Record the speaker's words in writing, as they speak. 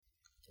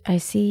I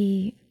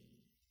see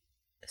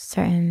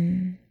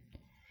certain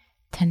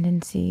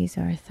tendencies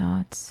or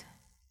thoughts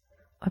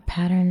or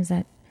patterns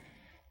that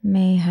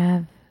may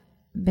have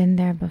been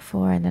there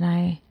before, that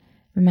I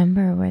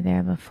remember were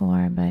there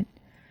before, but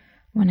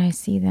when I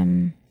see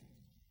them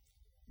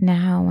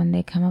now, when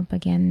they come up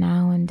again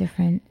now in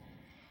different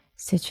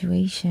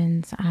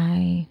situations,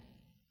 I'm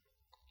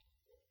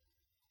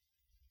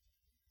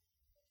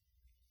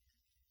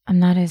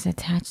not as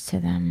attached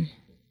to them.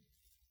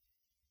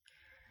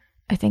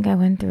 I think I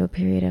went through a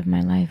period of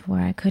my life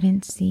where I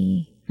couldn't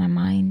see my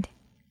mind,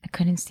 I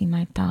couldn't see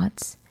my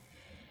thoughts,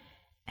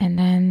 and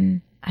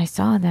then I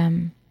saw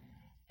them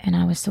and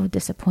I was so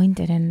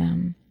disappointed in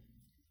them.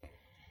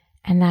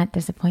 And that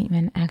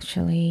disappointment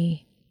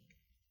actually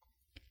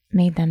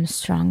made them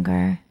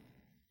stronger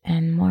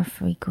and more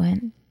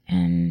frequent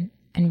and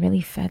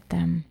really fed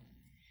them.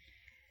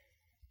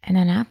 And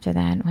then after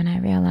that, when I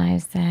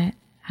realized that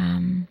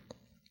I'm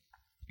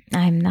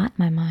not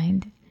my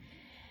mind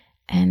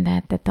and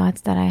that the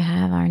thoughts that I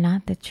have are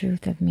not the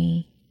truth of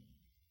me,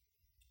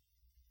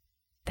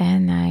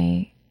 then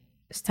I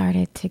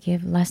started to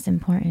give less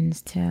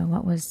importance to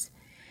what was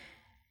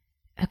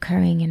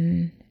occurring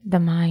in the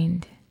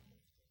mind.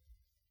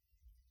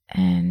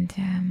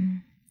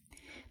 And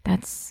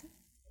that's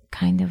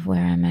kind of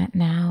where I'm at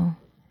now.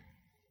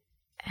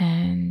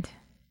 And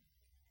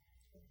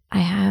I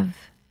have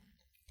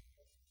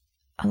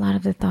a lot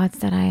of the thoughts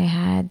that I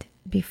had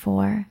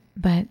before,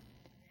 but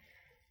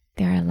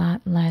they're a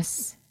lot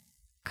less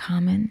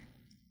common.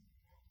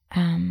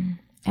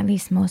 At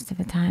least most of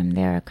the time,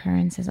 their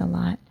occurrence is a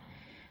lot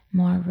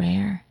more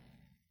rare.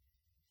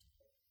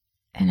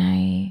 And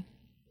I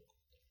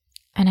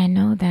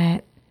know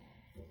that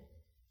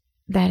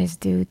is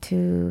due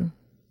to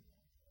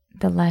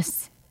the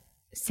less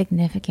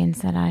significance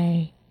that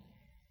I've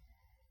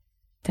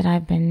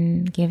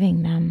been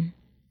giving them.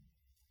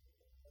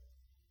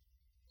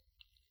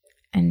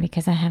 And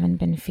because I haven't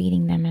been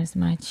feeding them as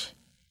much,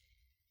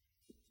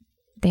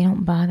 they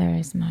don't bother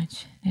as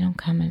much. They don't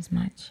come as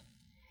much.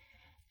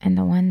 And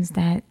the ones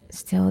that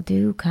still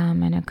do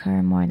come and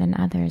occur more than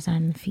others,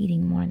 I'm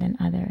feeding more than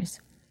others.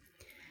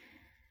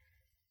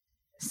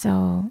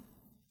 So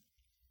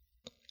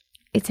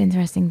it's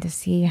interesting to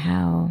see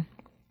how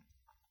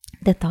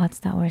the thoughts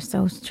that were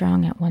so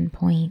strong at one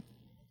point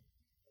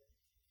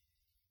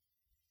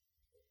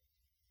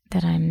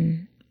that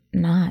I'm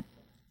not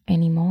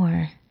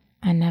anymore,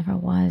 I never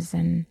was,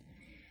 and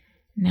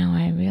now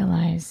I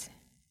realize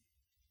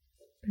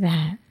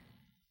that.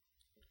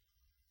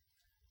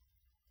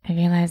 I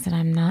realize that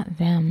I'm not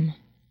them,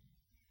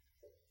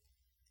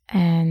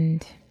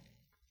 and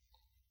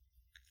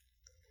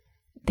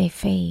they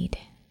fade.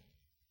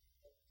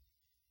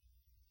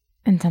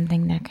 And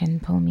something that can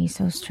pull me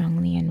so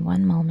strongly in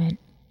one moment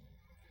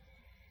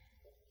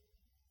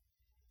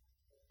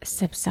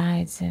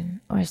subsides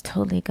or is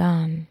totally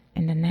gone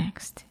in the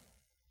next.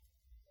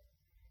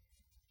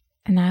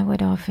 And I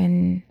would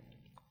often,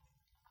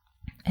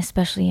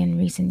 especially in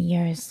recent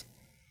years,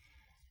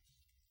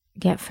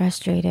 get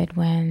frustrated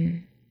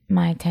when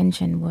my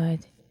attention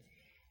would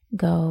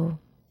go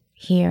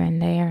here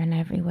and there and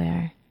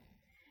everywhere.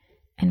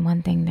 And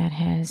one thing that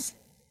has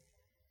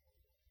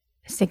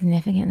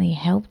significantly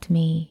helped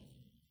me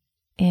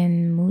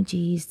in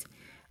Mooji's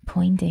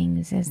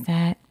pointings is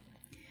that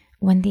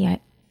when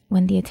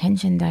the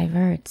attention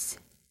diverts,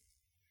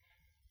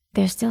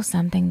 there's still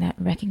something that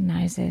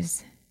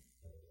recognizes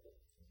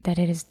that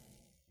it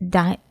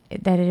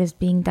is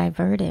being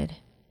diverted,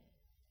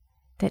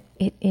 that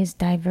it is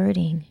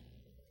diverting,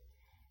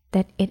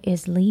 that it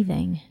is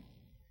leaving.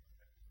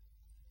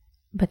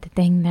 But the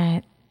thing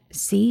that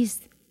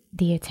sees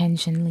the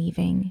attention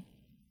leaving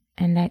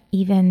and that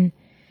even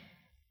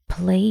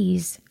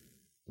plays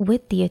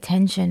with the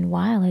attention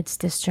while it's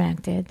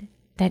distracted,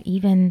 that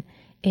even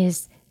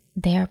is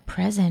there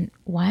present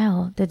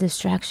while the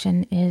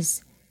distraction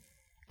is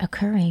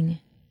occurring,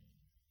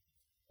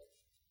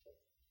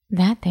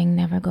 that thing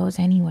never goes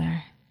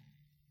anywhere.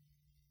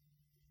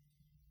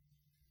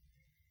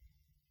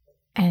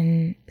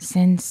 And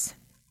since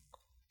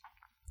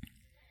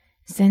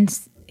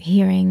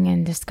hearing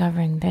and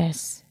discovering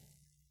this,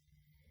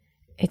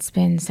 it's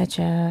been such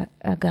a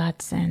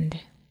godsend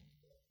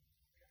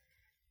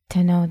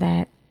to know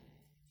that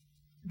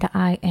the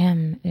I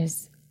am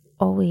is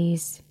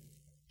always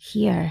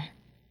here,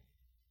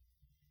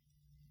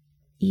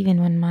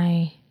 even when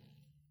my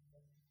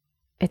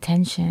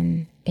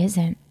attention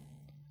isn't.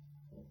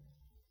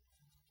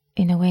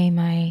 In a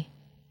way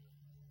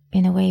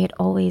it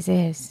always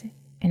is.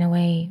 In a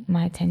way,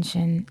 my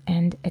attention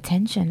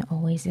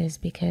always is,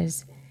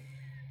 because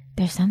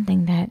there's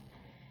something that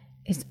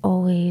is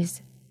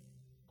always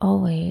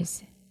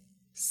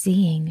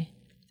seeing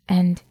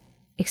and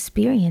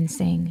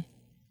experiencing.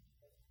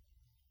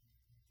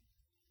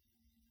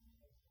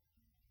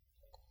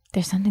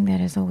 There's something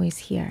that is always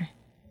here,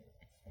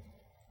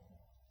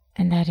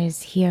 and that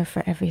is here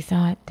for every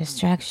thought,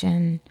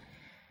 distraction,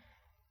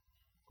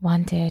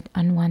 wanted,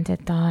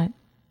 unwanted thought,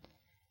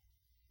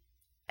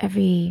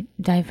 every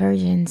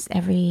divergence,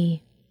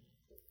 every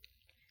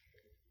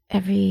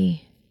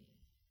every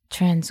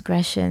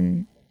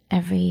transgression,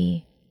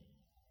 everything,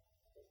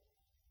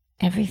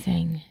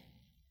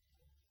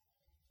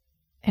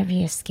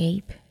 every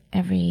escape,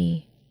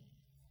 I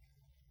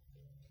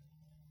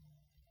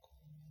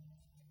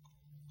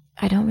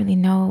don't really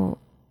know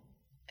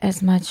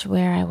as much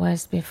where I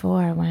was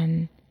before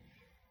when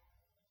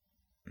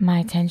my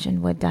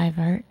attention would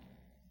divert,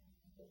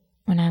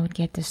 when I would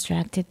get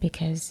distracted,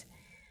 because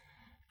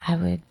I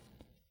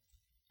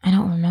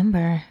don't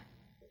remember.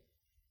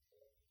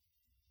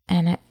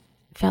 And it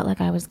felt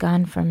like I was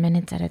gone for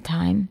minutes at a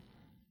time.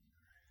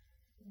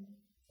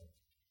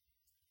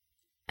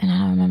 And I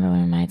don't remember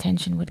where my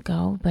attention would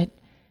go, but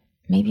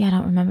maybe I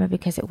don't remember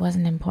because it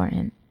wasn't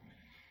important.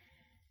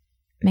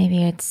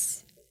 Maybe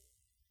it's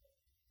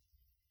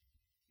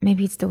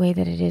the way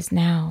that it is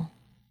now,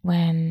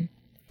 when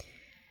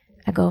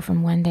I go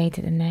from one day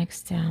to the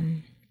next,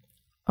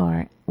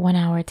 or 1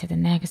 hour to the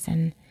next,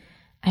 and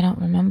I don't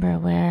remember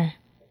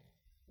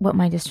what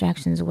my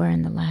distractions were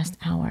in the last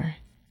hour.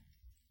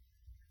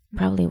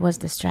 Probably was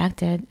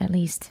distracted, at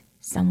least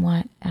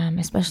somewhat,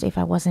 especially if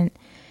I wasn't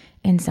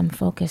in some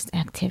focused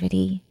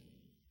activity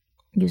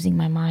using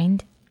my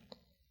mind.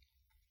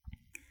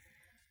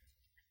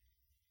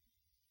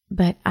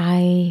 But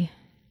I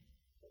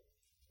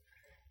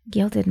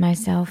guilted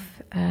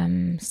myself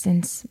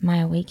since my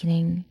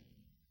awakening,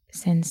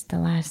 since the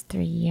last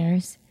 3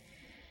 years.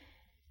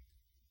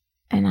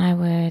 And I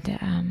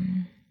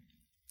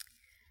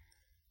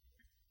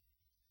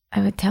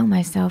would tell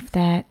myself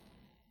that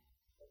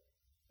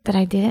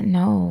I didn't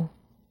know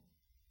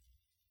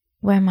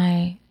where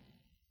my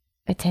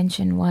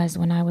attention was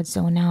when I would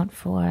zone out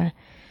for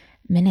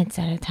minutes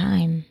at a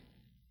time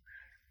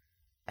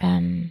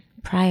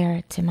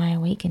prior to my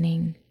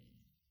awakening,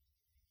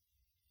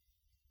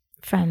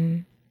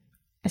 from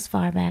as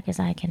far back as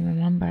I can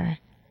remember.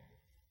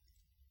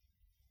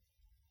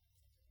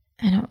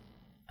 I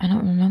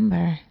don't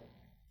remember.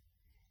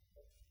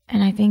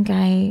 And I think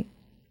I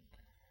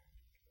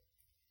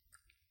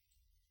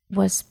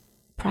was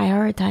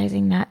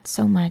prioritizing that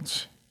so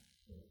much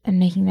and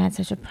making that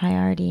such a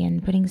priority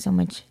and putting so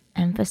much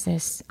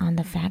emphasis on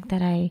the fact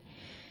that I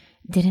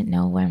didn't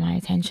know where my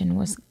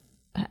attention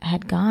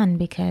had gone,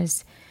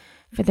 because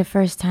for the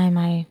first time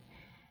I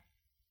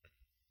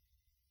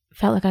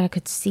felt like I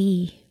could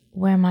see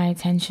where my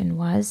attention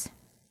was,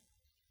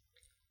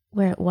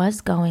 where it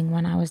was going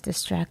when I was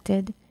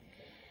distracted,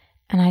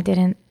 and I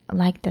didn't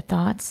like the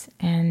thoughts,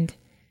 and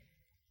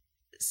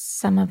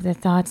some of the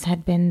thoughts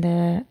had been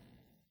the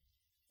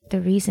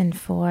reason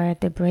for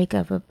the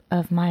breakup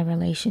of my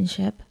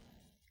relationship.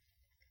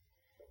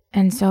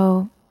 And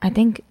so I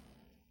think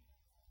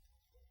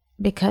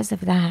because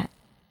of that,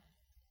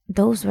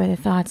 those were the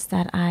thoughts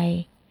that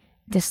I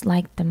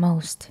disliked the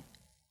most,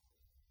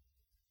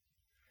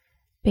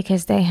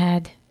 because they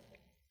had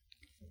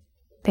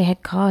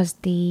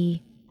caused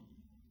the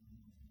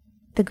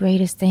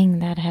greatest thing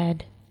that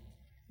had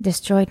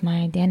destroyed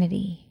my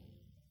identity.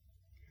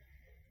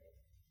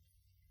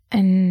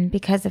 And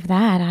because of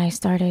that, I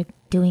started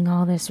doing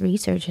all this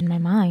research in my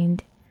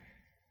mind,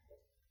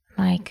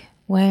 like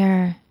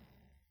where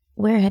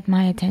had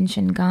my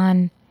attention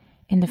gone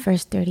in the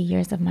first 30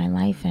 years of my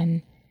life,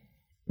 and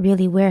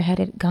really where had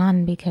it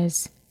gone,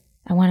 because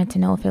I wanted to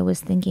know if it was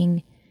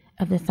thinking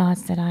of the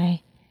thoughts that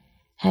I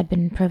had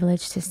been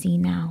privileged to see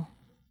now.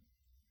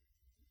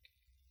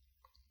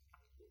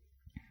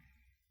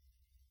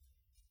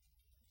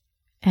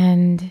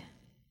 And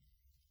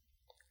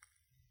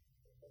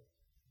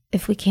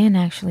if we can't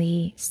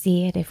actually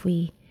see it, if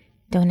we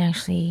don't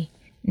actually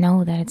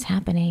know that it's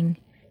happening,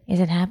 is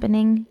it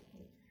happening?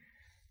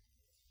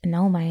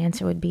 No, my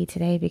answer would be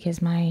today,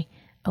 because my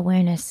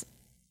awareness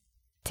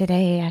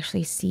today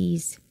actually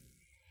sees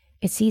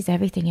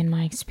everything in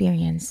my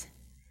experience.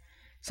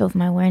 So if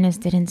my awareness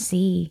didn't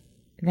see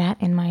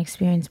that in my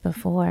experience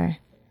before,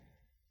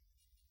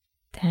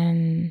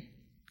 then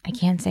I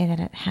can't say that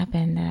it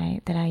happened,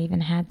 that I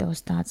even had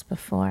those thoughts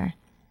before.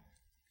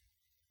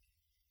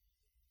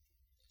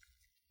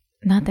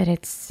 Not that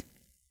it's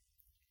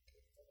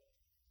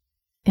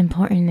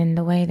important in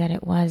the way that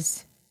it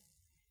was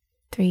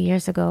 3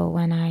 years ago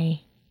when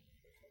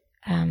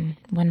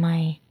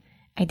my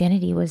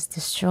identity was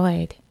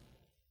destroyed.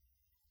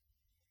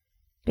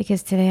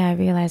 Because today I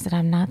realize that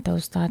I'm not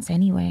those thoughts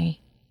anyway.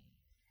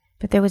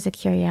 But there was a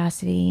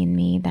curiosity in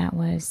me that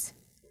was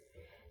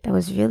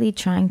really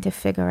trying to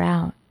figure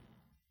out,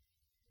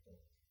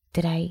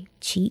 did I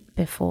cheat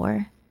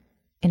before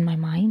in my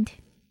mind?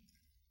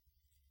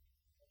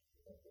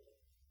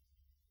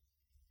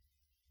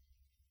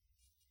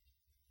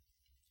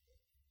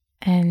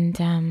 And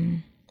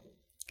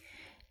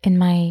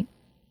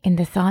in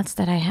the thoughts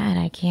that I had,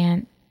 I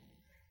can't,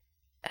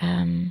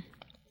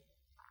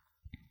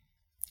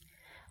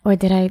 or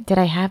did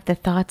I have the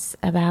thoughts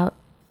about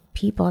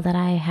people that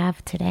I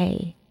have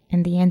today?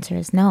 And the answer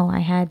is no.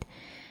 I had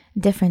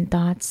different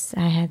thoughts.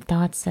 I had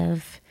thoughts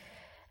of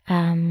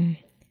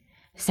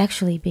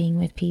sexually being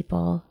with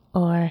people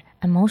or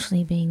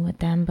emotionally being with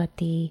them, but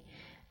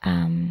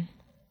and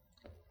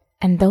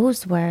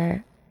those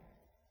were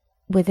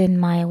within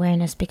my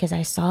awareness because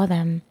I saw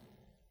them,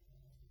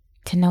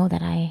 to know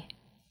that I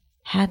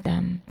had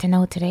them, to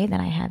know today that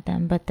I had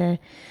them. But the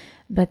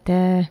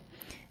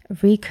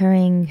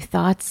recurring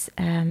thoughts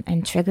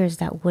and triggers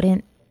that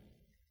wouldn't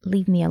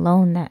leave me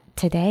alone, that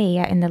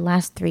today, in the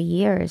last 3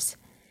 years,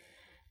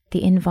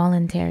 the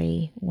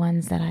involuntary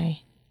ones that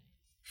I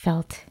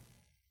felt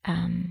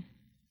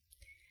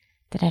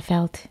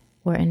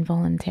were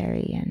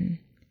involuntary, and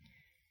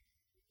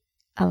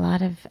a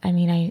lot of,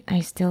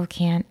 I still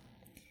can't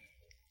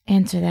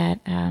answer that.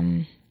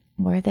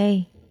 Were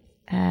they?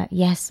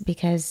 Yes,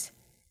 because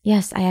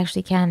yes, I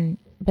actually can.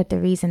 But the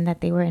reason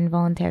that they were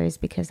involuntary is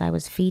because I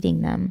was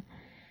feeding them.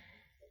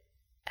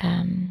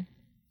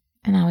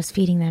 And I was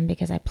feeding them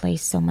because I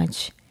placed so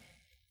much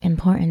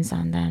importance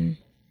on them.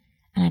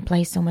 And I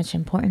placed so much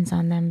importance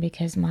on them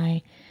because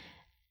my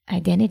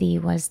identity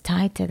was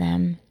tied to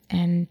them,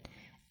 and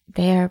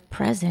their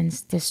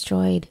presence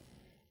destroyed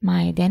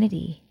my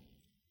identity.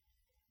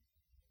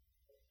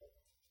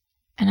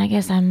 And I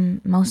guess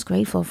I'm most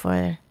grateful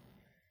for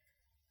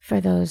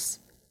those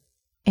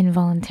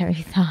involuntary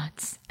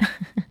thoughts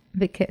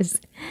because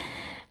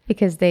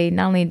they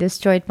not only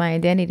destroyed my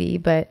identity,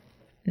 but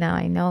now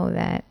I know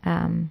that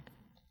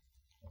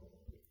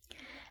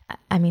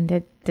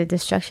the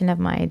destruction of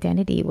my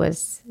identity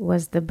was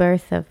the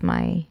birth of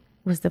me,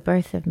 was the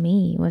birth of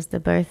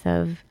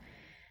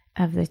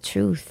the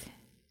truth,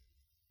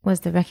 was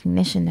the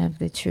recognition of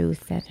the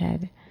truth that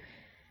had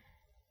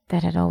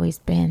always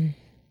been.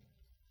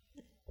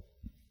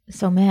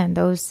 So man,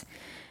 those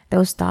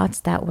thoughts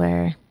that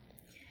were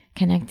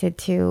connected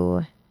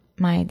to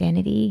my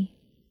identity,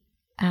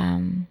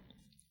 that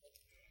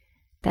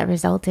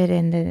resulted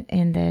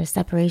in the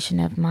separation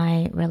of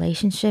my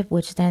relationship,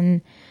 which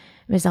then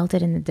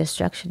resulted in the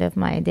destruction of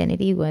my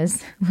identity,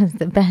 was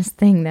the best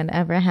thing that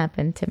ever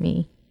happened to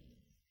me.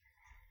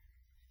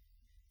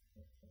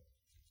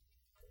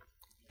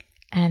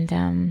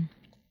 And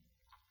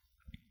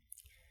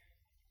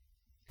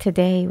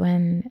today,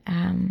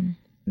 when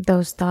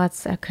those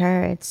thoughts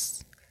occur,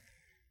 it's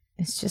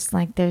just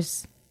like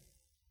there's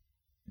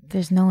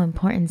no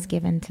importance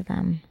given to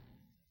them,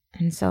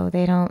 and so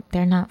they're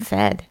not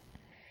fed,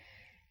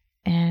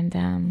 and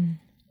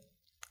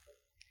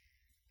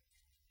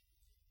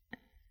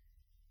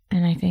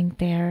I think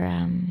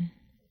they're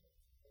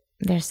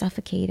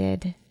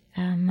suffocated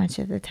much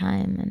of the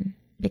time, and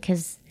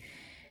because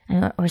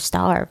or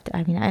starved.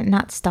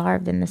 Not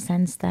starved in the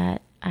sense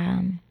that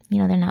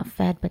they're not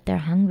fed, but they're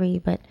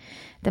hungry. But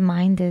the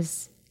mind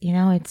is,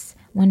 it's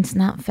when it's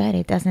not fed,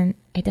 it doesn't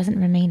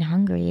remain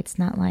hungry. It's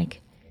not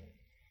like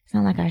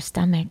our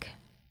stomach.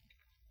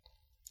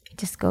 It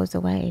just goes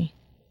away.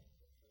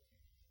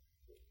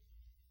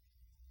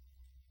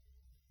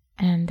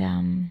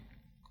 And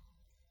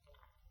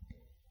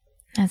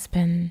that's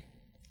been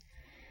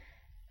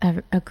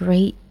a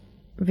great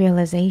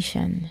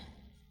realization,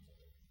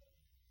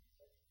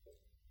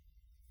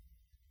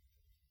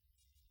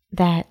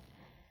 that,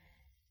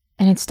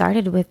 and it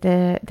started with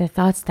the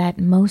thoughts that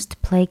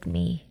most plagued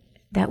me,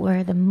 that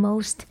were the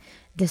most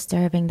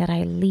disturbing, that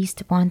I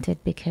least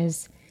wanted,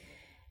 because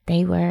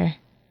they were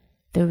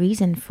the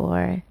reason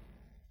for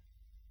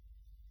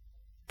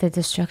the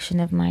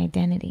destruction of my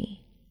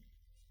identity.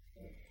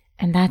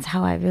 And that's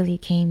how I really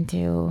came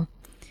to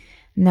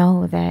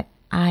know that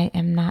I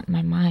am not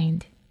my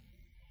mind.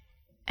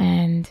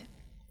 And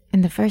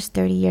in the first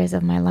 30 years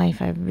of my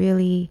life, I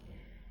really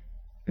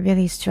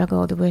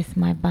struggled with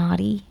my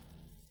body,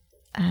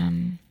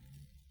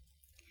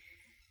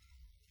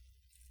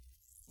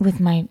 with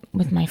my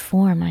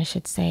form, I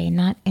should say,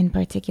 not in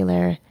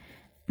particular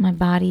my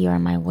body or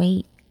my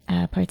weight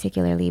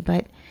particularly,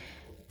 but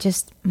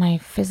just my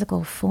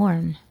physical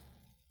form.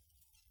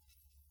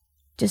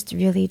 Just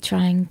really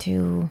trying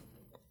to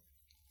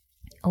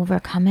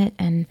overcome it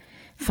and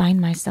find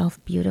myself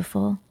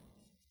beautiful.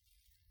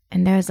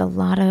 And there was a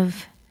lot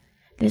of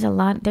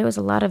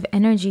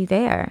energy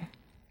there,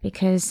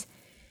 because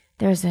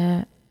there's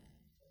a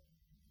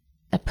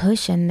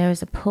push and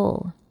there's a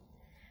pull.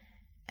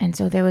 And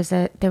so there was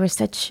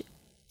such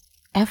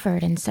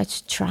effort and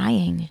such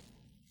trying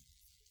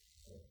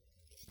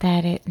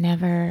that it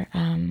never,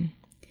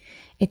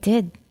 it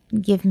did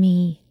give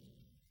me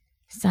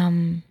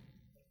some,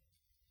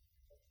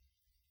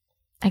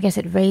 I guess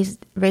it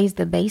raised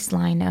the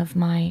baseline of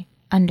my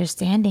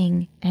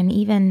understanding and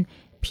even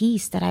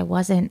peace, that I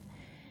wasn't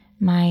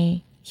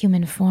my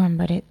human form,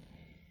 but it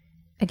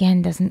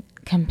again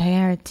doesn't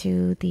compare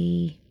to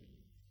the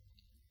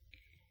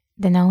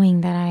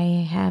knowing that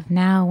I have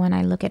now when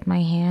I look at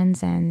my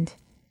hands, and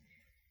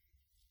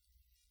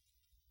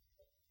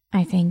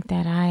I think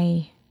that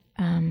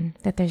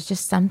that there's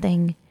just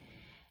something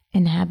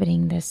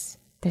inhabiting this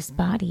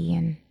body,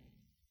 and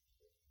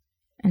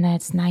that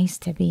it's nice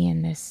to be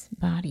in this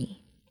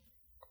body.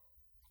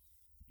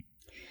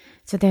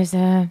 So there's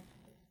a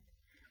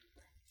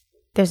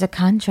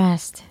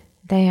contrast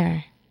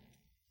there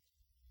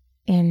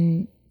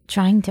in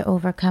trying to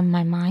overcome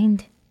my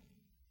mind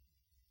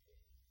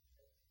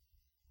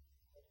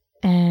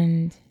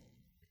and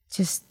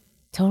just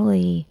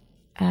totally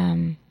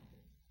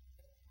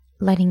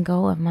letting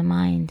go of my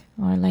mind,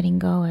 or letting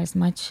go as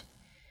much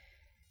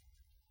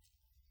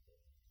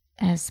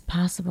as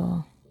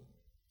possible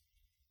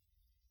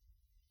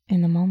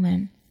in the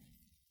moment,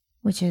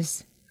 which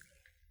is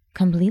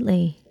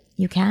completely,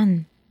 you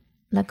can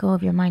let go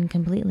of your mind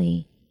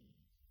completely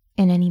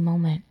in any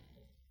moment.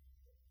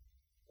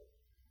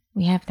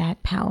 We have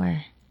that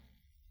power.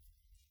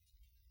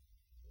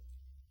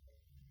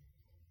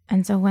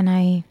 And so when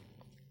I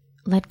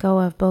let go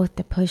of both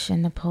the push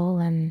and the pull,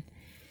 and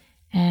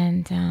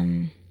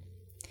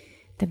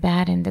the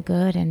bad and the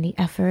good, and the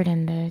effort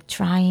and the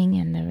trying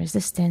and the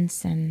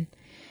resistance, and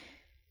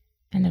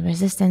the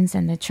resistance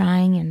and the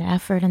trying and the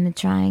effort and the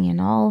trying,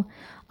 and all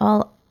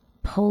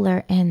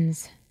polar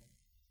ends,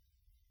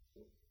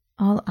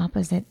 all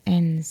opposite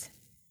ends,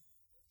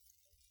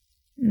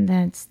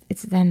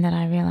 it's then that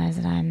I realize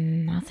that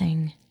I'm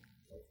nothing.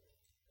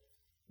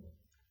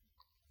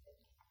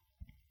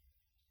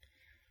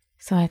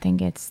 So I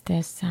think it's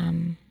this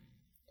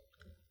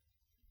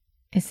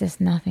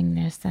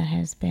nothingness that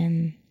has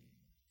been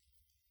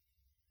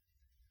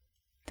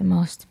the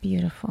most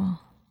beautiful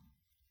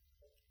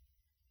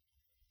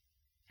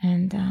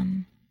and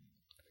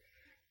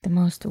the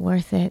most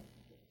worth it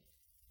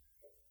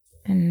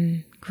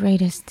and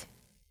greatest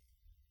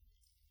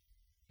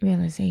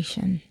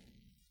realization.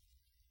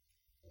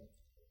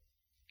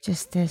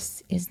 Just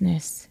this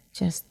isness,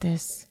 just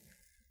this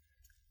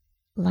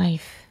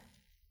life,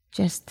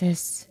 just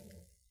this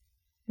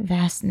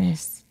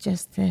vastness,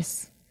 just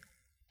this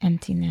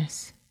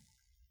emptiness.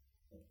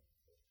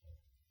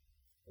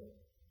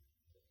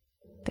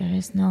 There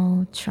is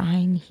no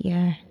trying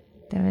here.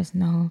 There is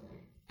no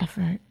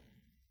effort.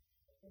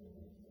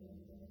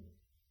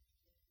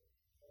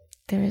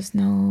 There is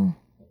no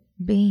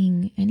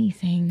being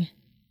anything.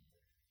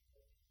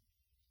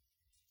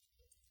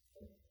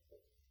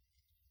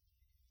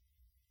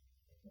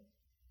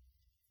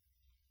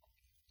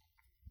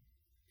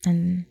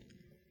 And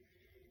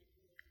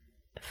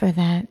for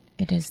that,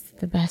 it is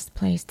the best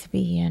place to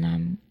be, and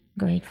I'm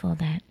grateful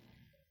that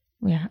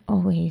we are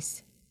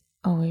always,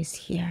 always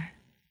here.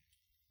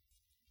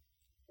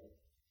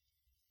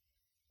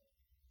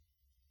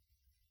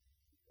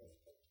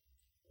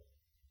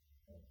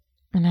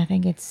 And I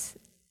think it's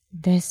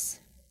this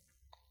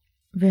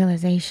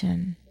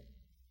realization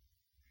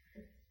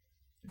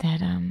that,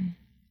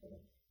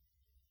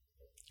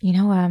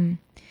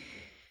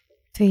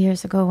 3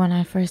 years ago when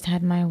I first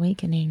had my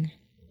awakening,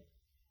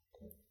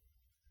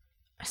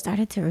 I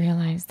started to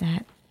realize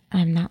that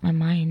I'm not my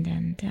mind,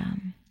 and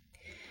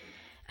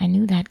I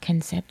knew that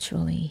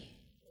conceptually.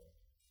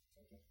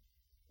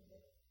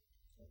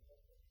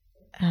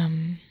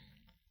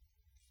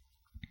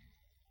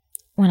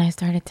 When I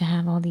started to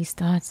have all these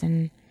thoughts,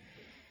 and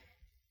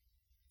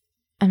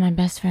my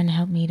best friend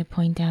helped me to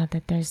point out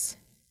that there's,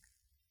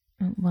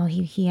 well,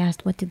 he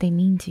asked, what did they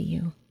mean to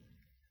you?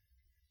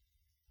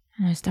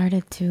 And I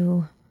started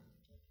to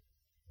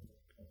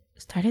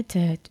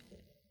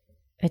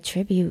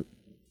attribute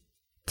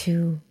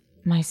to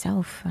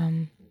myself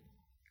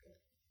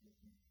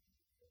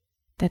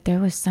that there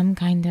was some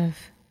kind of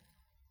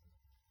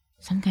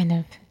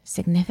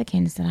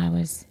significance that I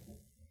was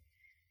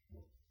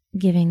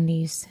giving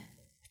these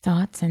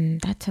thoughts,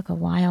 and that took a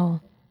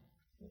while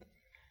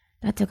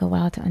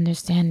to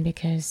understand,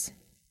 because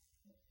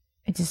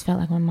it just felt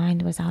like my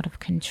mind was out of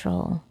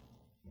control.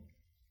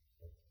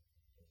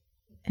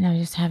 And I was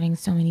just having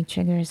so many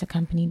triggers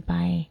accompanied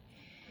by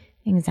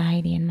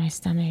anxiety in my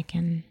stomach,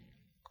 and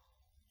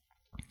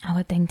I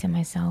would think to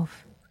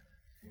myself,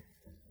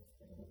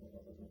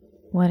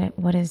 what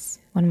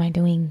am I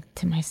doing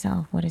to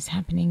myself? What is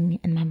happening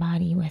in my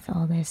body with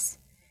all this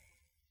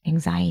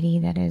anxiety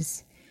that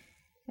is,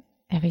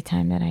 every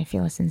time that I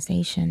feel a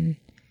sensation,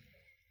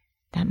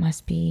 that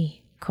must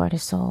be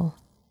cortisol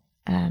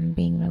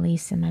being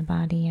released in my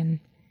body. And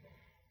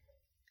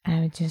I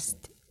would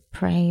just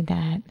pray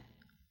that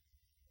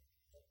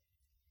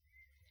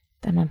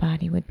my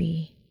body would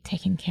be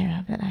taken care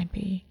of, that I'd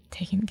be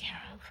taken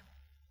care of.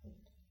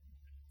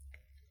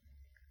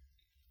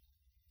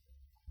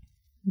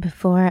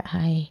 Before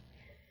I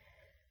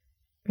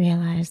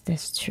realized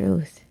this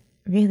truth,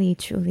 really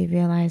truly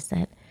realized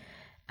that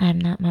I'm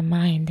not my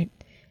mind,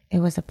 it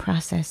was a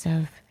process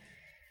of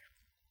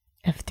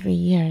 3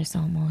 years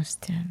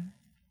almost,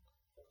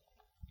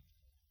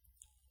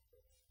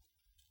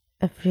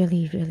 of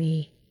really,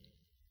 really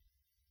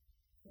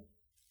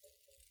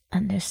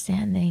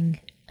understanding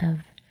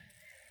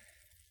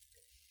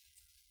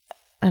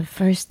of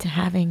first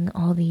having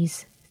all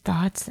these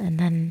thoughts, and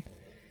then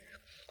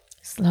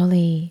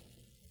slowly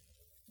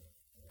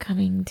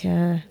coming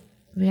to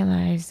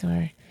realize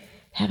or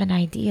have an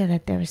idea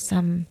that there was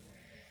some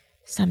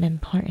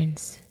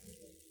importance.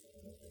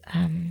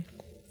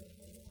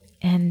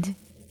 And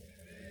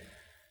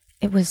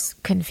it was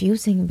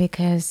confusing,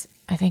 because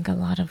I think a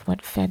lot of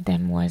what fed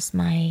them was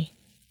my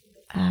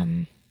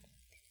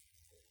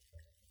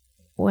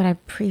what I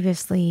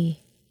previously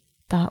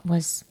thought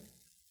was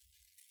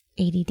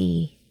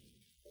ADD,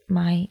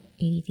 my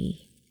ADD.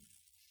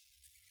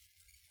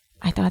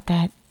 I I thought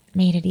that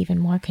made it even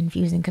more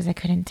confusing because I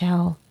couldn't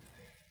tell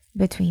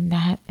between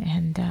that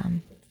and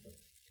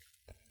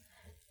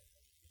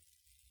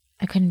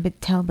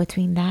tell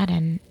between that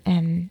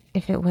and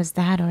if it was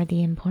that or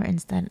the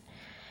importance that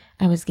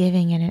I was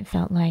giving, and it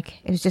felt like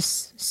it was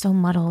just so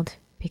muddled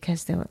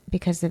because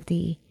of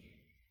the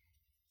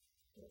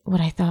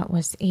what I thought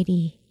was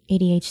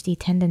ADHD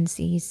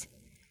tendencies.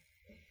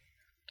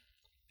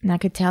 And I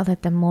could tell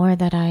that the more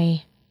that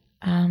I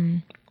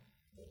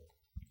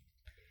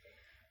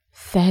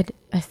fed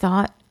a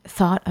thought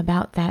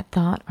about that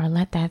thought or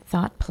let that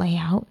thought play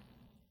out,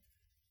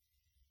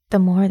 the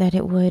more that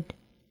it would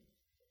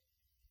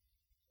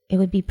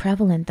be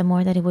prevalent, the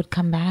more that it would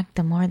come back,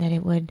 the more that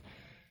it would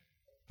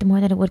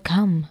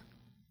come,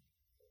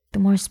 the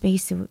more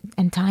space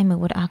and time it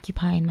would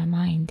occupy in my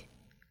mind.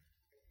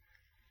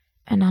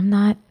 And I'm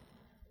not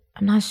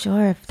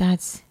sure if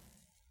that's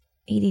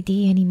ADD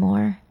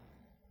anymore.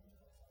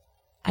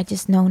 I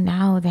just know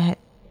now that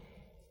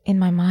in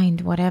my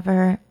mind,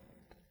 whatever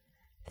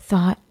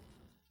thought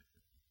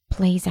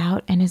plays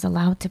out and is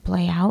allowed to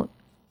play out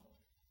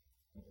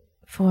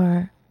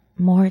for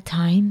more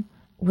time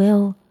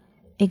will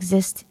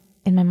exist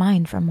in my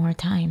mind for more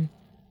time.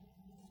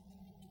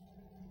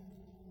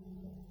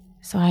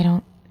 So I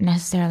don't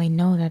necessarily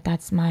know that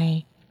that's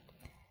my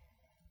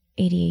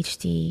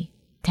ADHD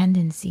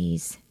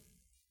tendencies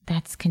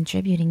that's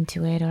contributing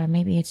to it, or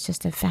maybe it's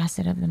just a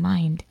facet of the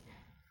mind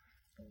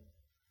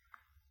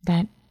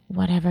that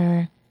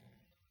whatever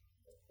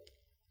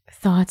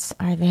thoughts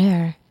are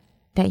there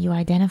that you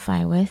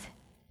identify with,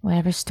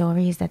 whatever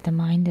stories that the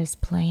mind is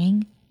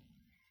playing,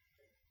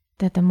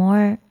 that the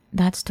more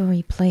that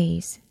story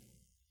plays,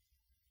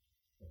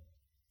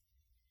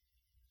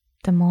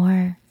 the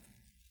more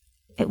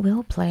it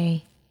will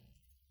play,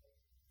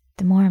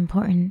 the more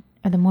important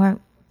or the more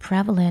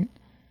prevalent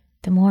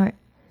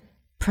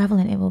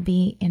it will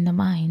be in the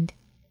mind.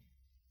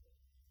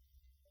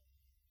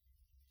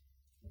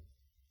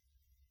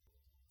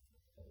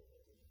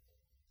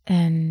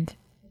 And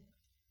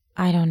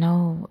I don't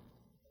know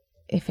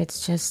if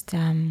it's just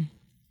that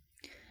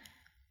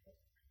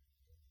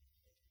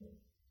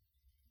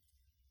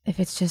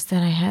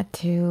I had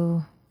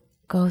to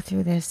go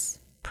through this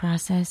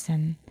process,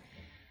 and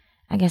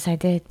I guess I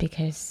did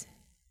because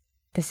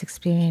this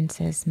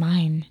experience is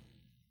mine.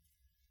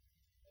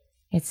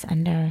 It's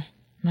under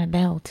my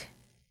belt.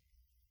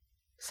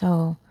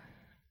 So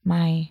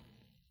my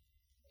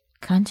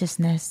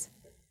consciousness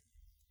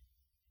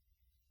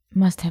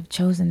must have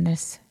chosen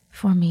this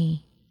for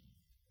me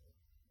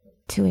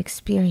to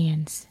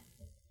experience.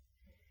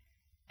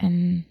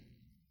 And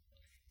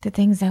the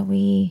things that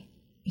we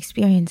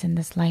experience in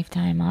this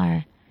lifetime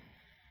are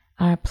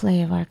a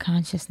play of our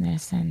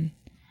consciousness, and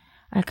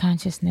our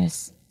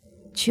consciousness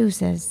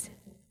chooses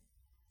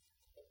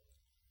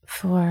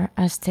for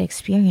us to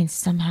experience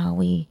somehow.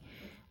 We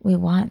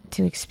want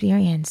to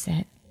experience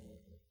it.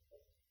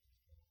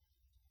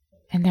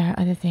 And there are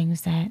other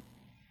things that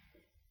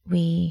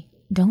we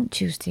don't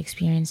choose to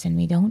experience and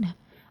we don't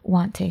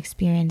want to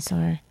experience,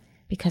 or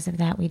because of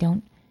that we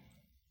don't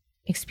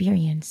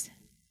experience.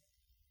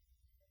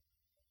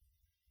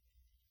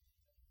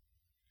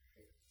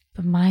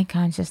 But my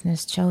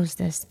consciousness chose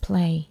this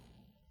play.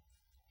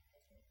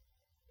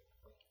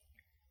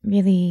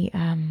 Really,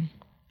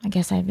 I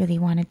guess I really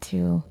wanted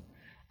to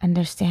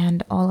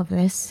understand all of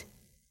this.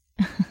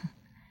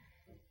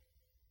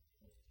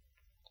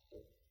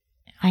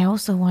 I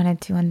also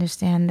wanted to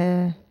understand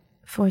the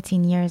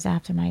 14 years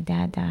after my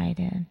dad died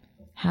and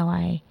how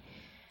I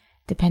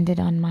depended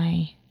on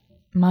my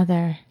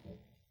mother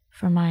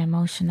for my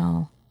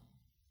emotional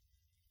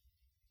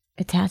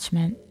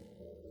attachment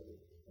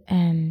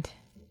and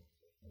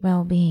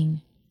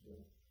well-being.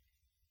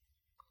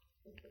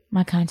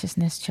 My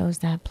consciousness chose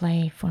that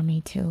play for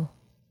me too.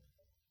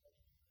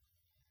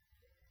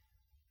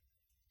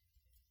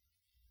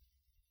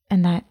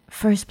 And that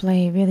first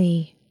play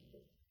really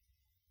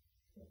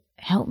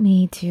helped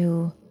me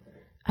to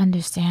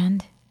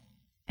understand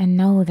and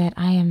know that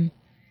I am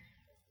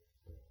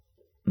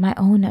my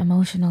own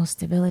emotional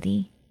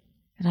stability,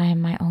 that I am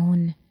my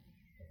own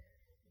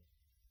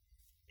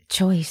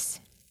choice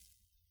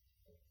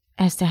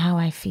as to how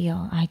I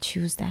feel. I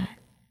choose that.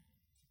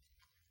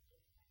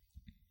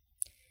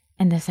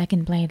 And the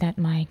second play that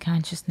my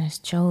consciousness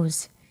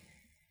chose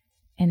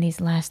in these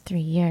last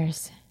 3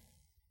 years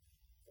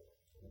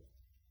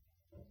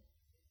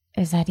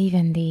is that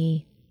even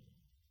the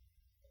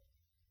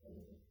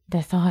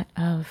thought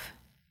of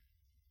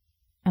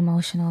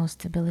emotional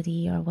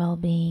stability or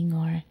well-being,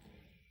 or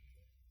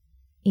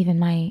even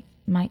my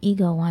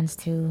ego wants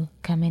to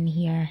come in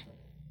here.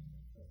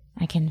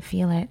 I can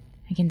feel it.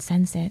 I can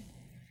sense it.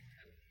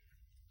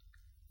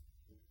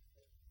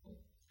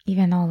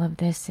 Even all of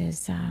this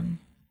is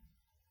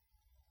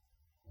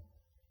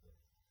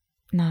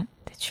not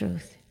the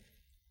truth.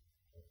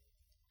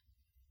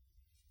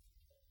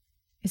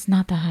 It's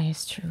not the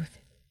highest truth.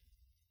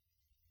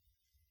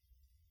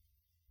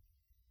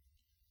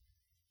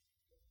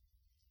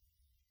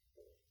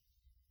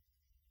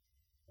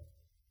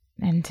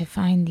 and to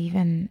find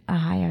even a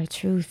higher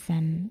truth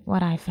than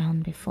what I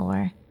found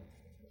before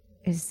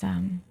is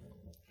the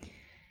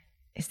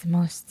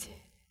most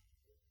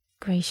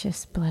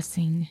gracious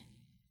blessing.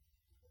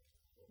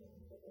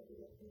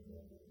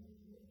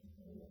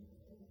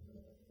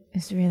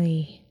 Is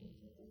really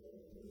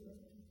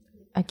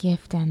a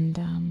gift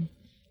and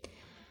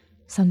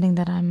something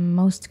that I'm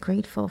most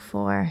grateful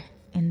for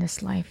in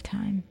this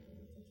lifetime.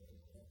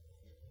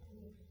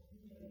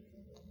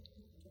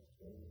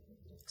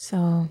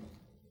 So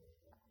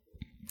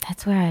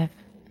that's where I've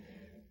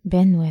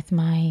been with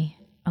my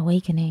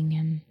awakening,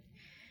 and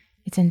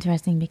it's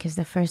interesting because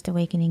the first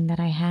awakening that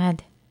I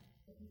had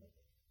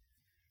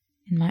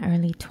in my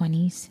early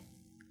 20s,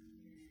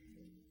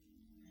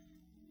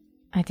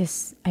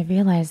 I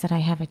realized that I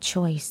have a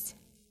choice.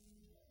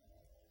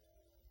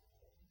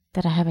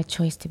 That I have a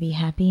choice to be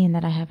happy, and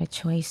that I have a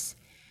choice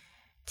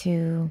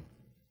to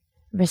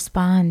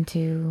respond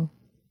to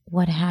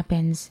what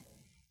happens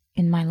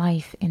in my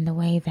life in the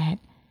way that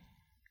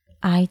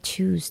I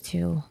choose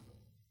to.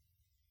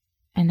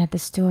 And that the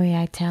story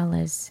I tell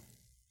is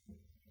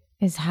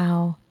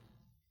how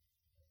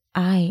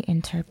I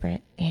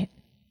interpret it.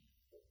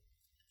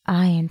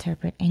 I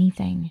interpret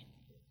anything.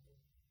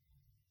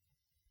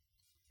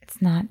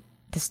 It's not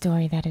the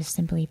story that is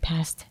simply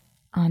passed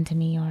on to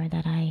me or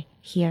that I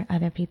hear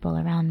other people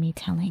around me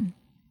telling.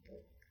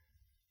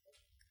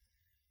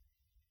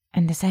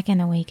 And the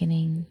second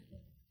awakening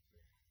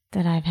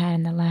that I've had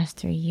in the last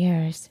 3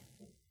 years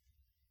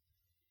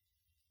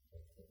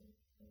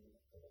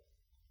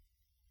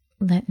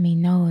let me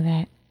know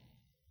that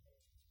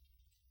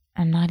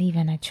I'm not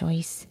even a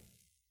choice,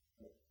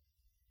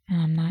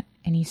 and I'm not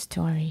any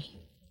story.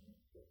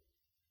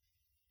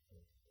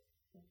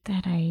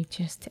 That I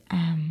just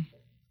am.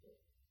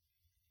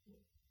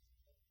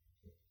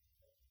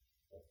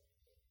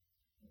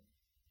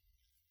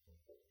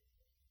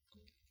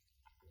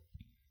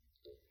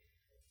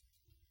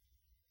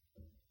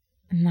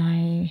 And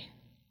I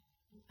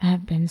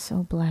have been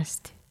so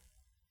blessed.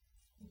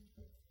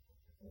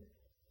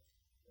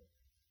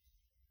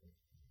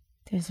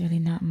 There's really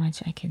not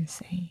much I can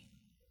say.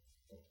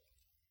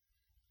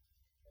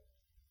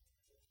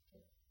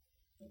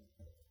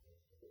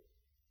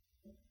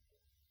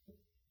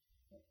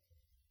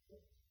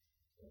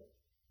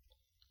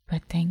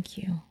 But thank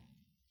you.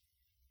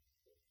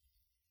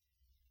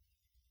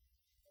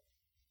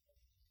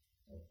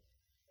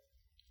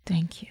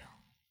 Thank you.